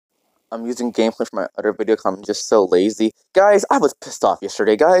I'm using gameplay for my other video because I'm just so lazy. Guys, I was pissed off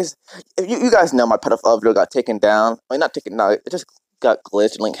yesterday, guys. If you guys know my pedophile video got taken down. I mean, not taken down, it just got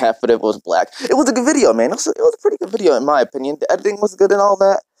glitched, and like half of it was black. It was a good video, man. It was a pretty good video in my opinion. The editing was good and all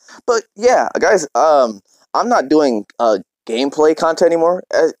that. But yeah, guys, I'm not doing gameplay content anymore.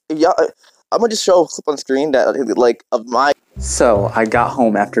 Y'all, I'm gonna just show a clip on screen that like of my. So I got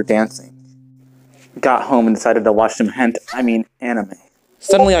home after dancing. Got home and decided to watch some anime.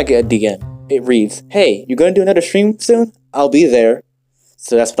 Suddenly I get a DM. It reads, "Hey, you gonna do another stream soon? I'll be there."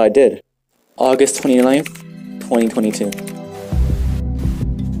 So that's what I did. August 29th, 2022.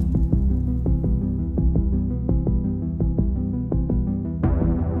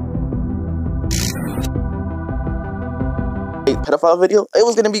 Pedophile video, it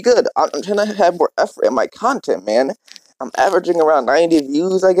was gonna be good. I'm trying to have more effort in my content, man. I'm averaging around 90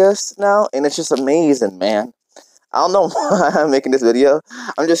 views, I guess, now, and it's just amazing, man. I don't know why I'm making this video.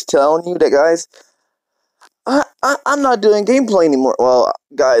 I'm just telling you that, guys, I'm not doing gameplay anymore. Well,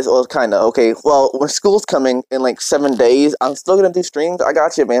 guys, well, kind of. Okay, well, when school's coming in like 7 days, I'm still going to do streams. I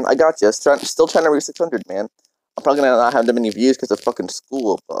got you, man. I got you. Still trying to reach 600, man. I'm probably going to not have that many views because of fucking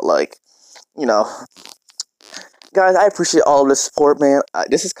school, but, like, you know. Guys, I appreciate all of the support, man.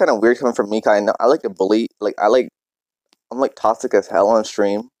 This is kind of weird coming from me, kind of. I like to bully. Like, I'm like toxic as hell on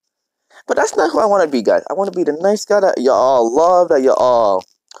stream. But that's not who I want to be, guys. I want to be the nice guy that y'all love, that y'all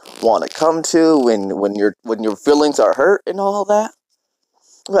want to come to when your feelings are hurt and all that.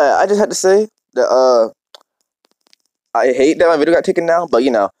 But I just had to say that I hate that my video got taken down. But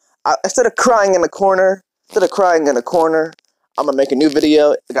you know, instead of crying in the corner, I'm gonna make a new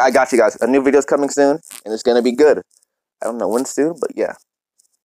video. I got you guys. A new video's coming soon, and it's gonna be good. I don't know when soon, but yeah.